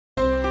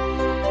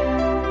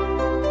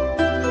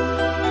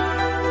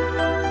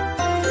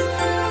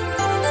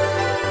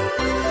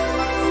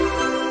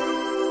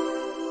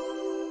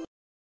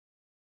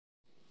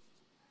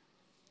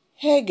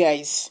Hey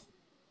guys,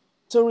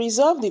 to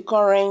resolve the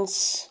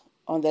current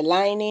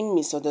underlying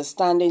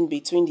misunderstanding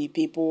between the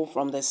people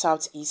from the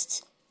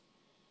southeast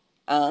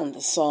and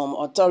some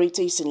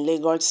authorities in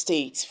Lagos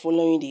State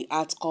following the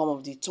outcome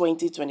of the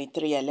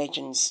 2023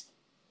 elections,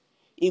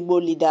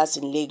 Igbo leaders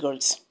in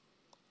Lagos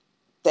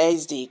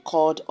Thursday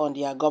called on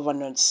their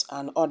governors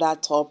and other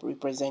top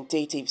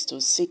representatives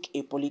to seek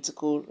a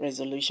political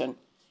resolution.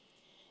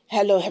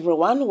 Hello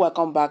everyone,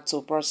 welcome back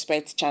to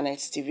Prospect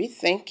Channels TV.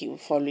 Thank you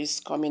for always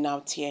coming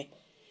out here.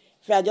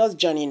 If you are just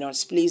joining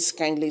us, please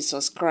kindly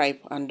subscribe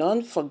and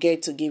don't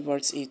forget to give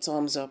us a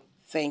thumbs up.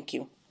 Thank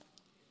you.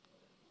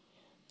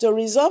 To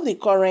resolve the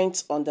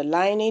current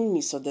underlying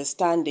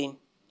misunderstanding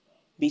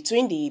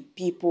between the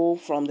people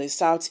from the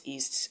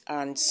southeast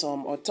and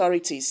some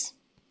authorities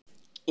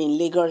in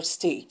Lagos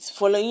State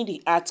following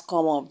the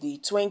outcome of the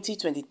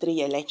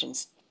 2023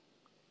 elections,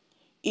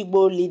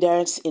 Igbo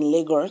leaders in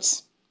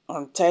Lagos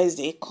on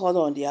Thursday called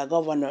on their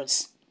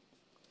governors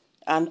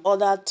and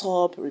other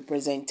top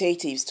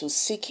representatives to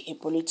seek a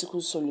political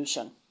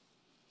solution.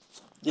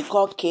 The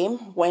call came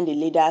when the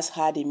leaders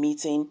had a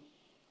meeting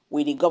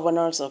with the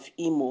governors of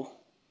Imo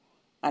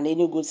and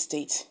Enugu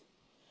State,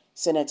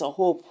 Senator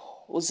Hope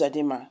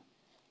Uzodimma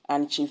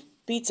and Chief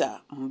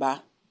Peter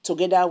Mbah,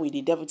 together with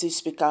the Deputy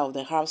Speaker of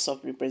the House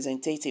of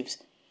Representatives,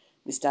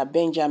 Mr.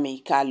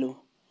 Benjamin Kalu,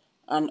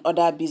 and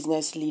other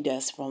business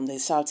leaders from the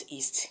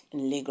southeast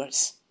in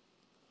Lagos.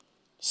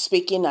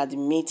 Speaking at the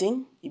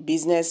meeting, the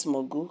business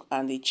mogul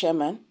and the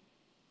chairman,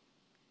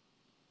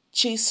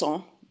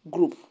 Chison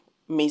Group,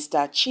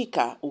 Mr.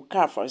 Chika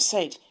Okafor,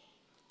 said,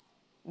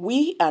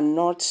 "We are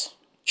not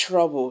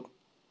trouble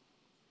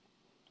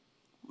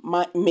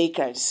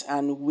makers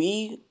and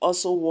we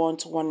also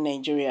want one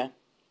Nigeria.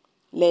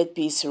 Let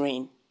peace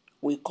reign.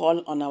 We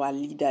call on our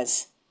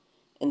leaders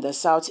in the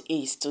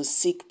southeast to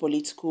seek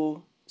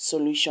political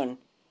solution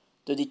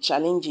to the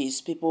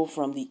challenges people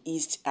from the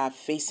east are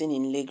facing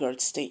in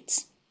Lagos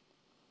State."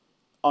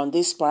 On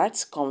this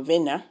part,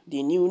 convener,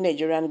 the new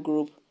Nigerian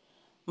group,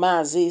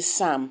 Mazi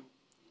Sam,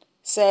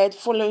 said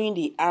following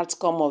the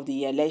outcome of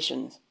the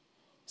elections,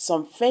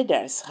 some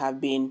feathers have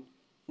been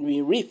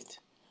removed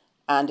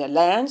and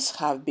alliances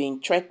have been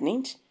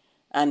threatened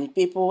and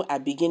people are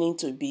beginning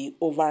to be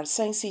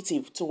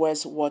oversensitive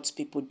towards what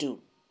people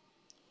do.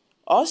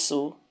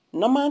 Also,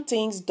 normal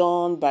things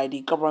done by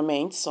the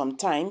government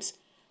sometimes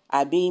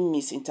are being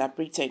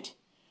misinterpreted.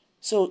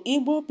 So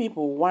Igbo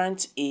people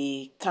want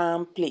a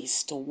calm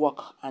place to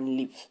work and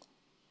live.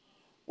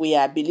 We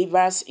are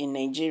believers in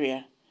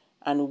Nigeria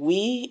and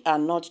we are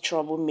not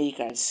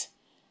troublemakers.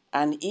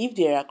 And if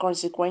there are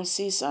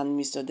consequences and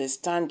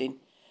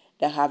misunderstanding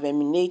that have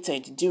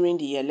emanated during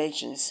the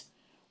elections,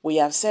 we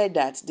have said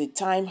that the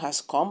time has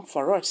come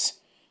for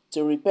us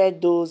to repair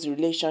those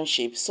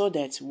relationships so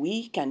that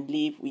we can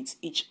live with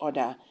each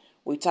other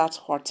without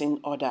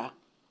hurting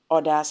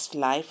others'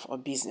 life or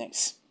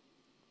business.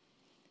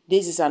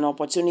 This is an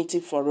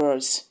opportunity for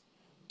us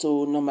to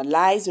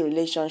normalize the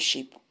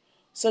relationship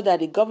so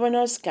that the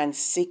governors can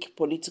seek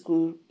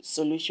political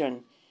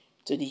solution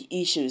to the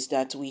issues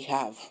that we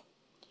have.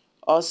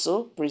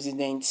 Also,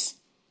 President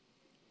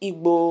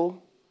Igbo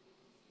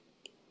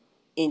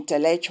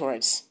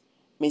intellectuals,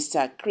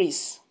 Mr.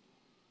 Chris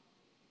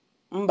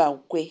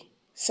Mbakwe,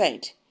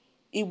 said,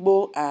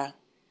 "Igbo are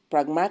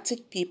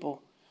pragmatic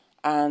people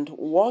and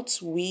what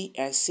we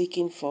are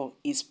seeking for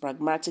is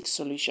pragmatic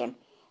solution.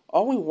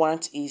 All we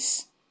want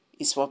is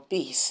for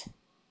peace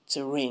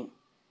to reign."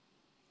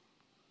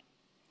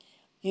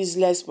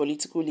 Useless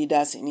political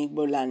leaders in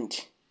Igbo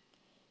land.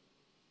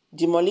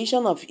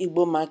 Demolition of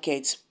Igbo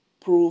markets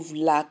prove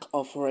lack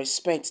of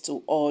respect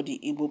to all the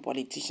Igbo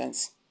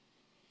politicians.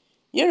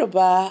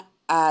 Yoruba,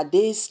 are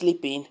they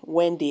sleeping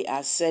when they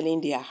are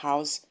selling their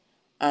house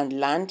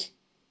and land?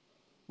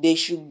 They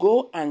should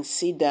go and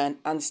sit down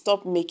and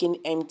stop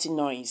making empty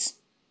noise.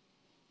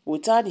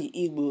 Without the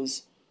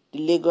Igbos, the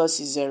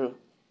Lagos is zero.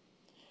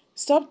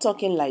 Stop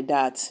talking like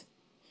that.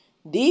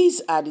 These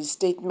are the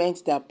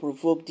statements that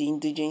provoke the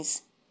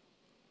indigenes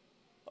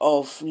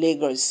of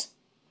Lagos.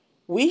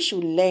 We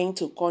should learn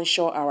to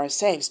caution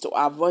ourselves to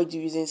avoid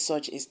using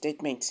such a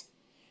statement.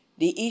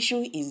 The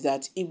issue is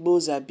that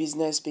Igbos are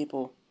business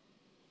people.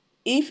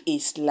 If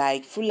it's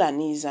like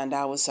Fulanis and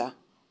Hausa,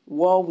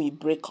 war will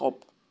break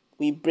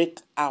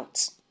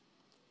out.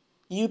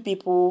 You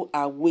people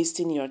are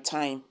wasting your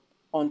time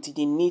until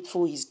the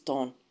needful is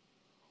done.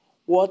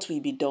 What will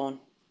be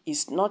done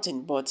is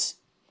nothing but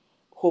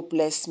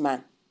hopeless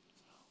man.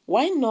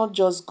 Why not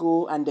just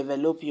go and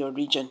develop your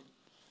region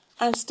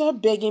and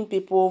stop begging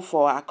people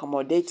for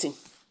accommodating?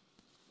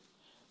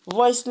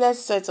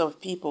 Voiceless set of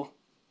people.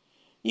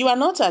 You are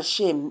not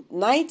ashamed.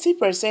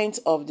 90%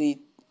 of the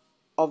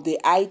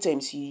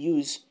items you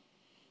use,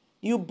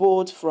 you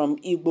bought from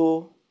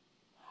Igbo.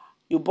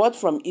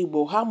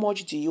 How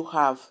much do you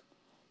have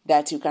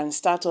that you can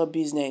start a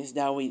business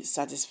that will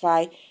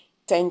satisfy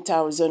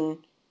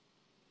 10,000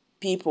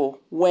 people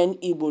when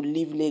Igbo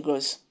leave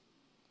Lagos?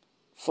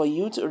 For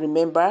you to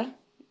remember,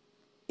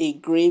 a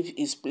grave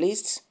is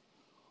placed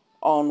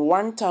on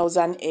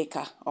 1,000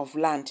 acres of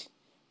land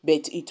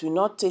but it will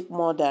not take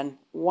more than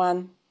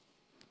 1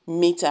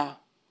 meter.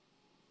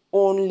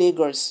 Own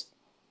Lagos.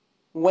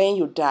 When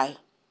you die,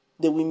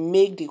 they will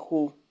make the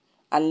hole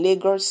and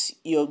Lagos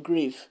your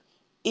grave.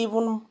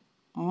 Even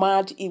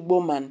mad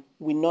Igbo man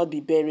will not be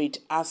buried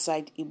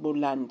outside Igbo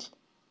land.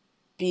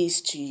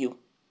 Peace to you.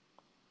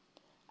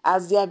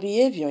 As their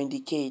behavior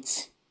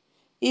indicates,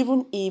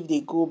 even if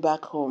they go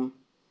back home,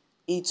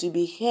 it will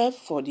be hell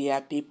for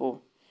their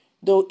people.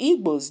 Though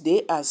Igbos,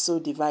 they are so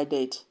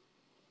divided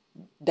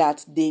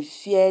that they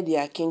fear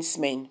their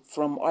kinsmen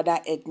from other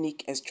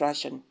ethnic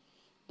extraction.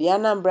 The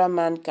Anambra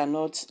man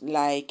cannot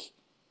like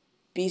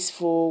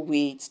peaceful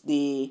with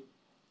the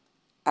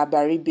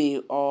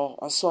Abaribe or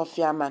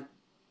Osofia man.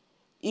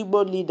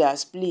 Igbo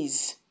leaders,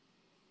 please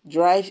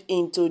drive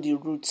into the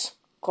root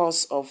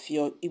cause of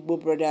your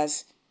Igbo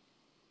brothers'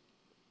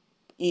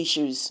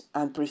 issues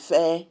and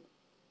prefer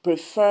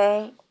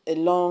a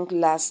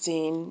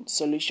long-lasting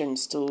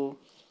solutions to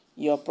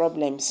your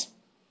problems.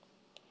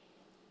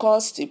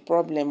 Cause the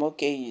problem,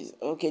 okay,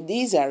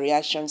 these are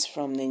reactions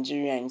from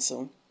Nigerians.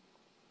 So,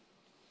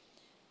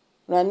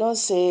 I know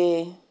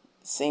say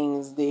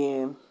since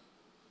the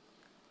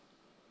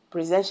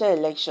presidential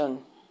election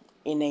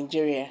in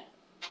Nigeria,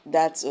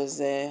 that was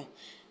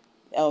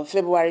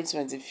February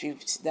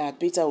 25th, that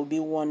Peter will be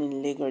won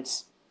in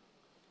Lagos.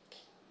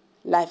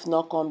 Life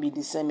not gonna be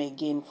the same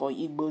again for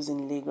Igbos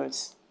in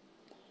Lagos.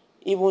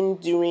 Even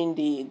during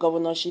the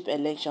governorship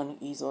election,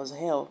 it was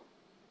hell.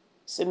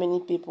 So many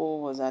people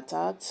was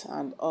attacked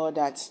and all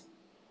that.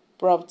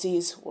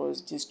 Properties was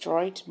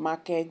destroyed,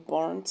 market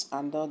burnt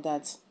and all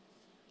that.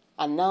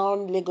 And now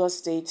Lagos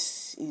State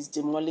is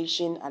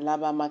demolishing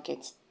Alaba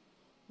market.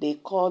 They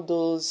call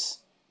those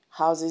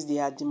houses they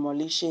are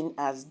demolishing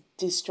as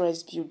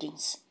distressed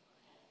buildings.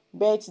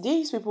 But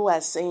these people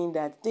are saying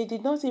that they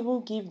did not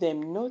even give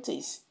them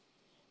notice.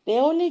 They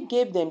only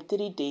gave them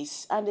 3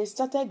 days and they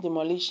started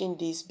demolishing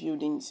these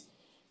buildings.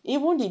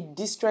 Even the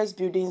distressed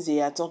buildings they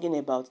are talking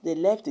about, they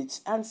left it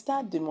and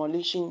start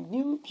demolishing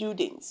new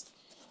buildings.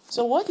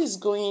 So what is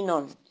going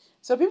on?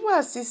 So people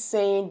are still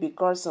saying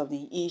because of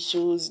the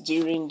issues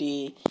during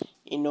the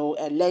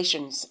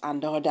elections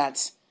and all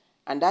that.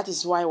 And that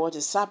is why what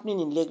is happening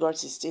in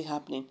Lagos is still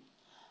happening.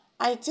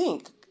 I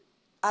think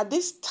at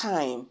this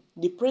time,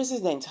 the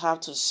president have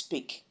to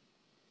speak.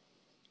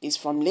 It's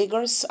from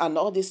Lagos and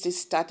all this things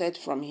started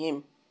from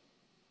him.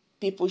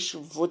 People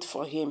should vote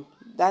for him.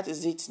 That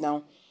is it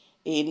now.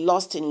 He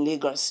lost in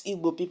Lagos.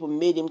 Igbo people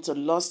made him to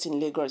lost in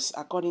Lagos,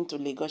 according to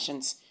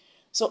Lagosians.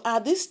 So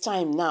at this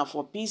time now,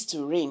 for peace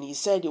to reign, he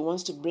said he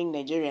wants to bring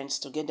Nigerians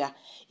together.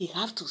 He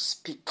have to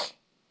speak.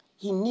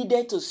 He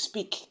needed to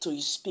speak to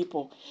his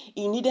people.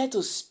 He needed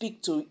to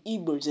speak to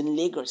Igbos in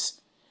Lagos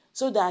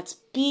so that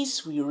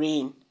peace will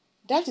reign.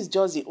 That is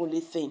just the only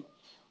thing.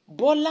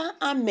 Bola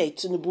Ahmed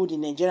Tinubu, the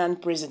Nigerian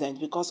president,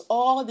 because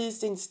all these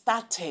things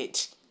started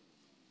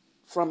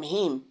from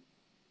him.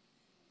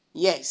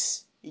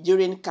 Yes,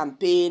 during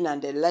campaign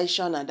and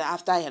election and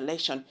after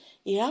election,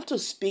 he have to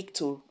speak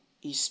to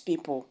his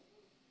people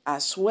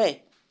as well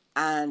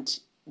and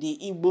the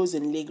Igbos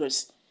in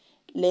Lagos.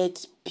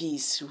 Let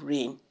peace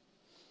reign.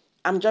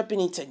 I'm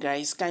dropping it,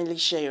 guys. Kindly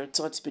share your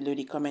thoughts below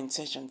the comment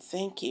section.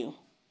 Thank you.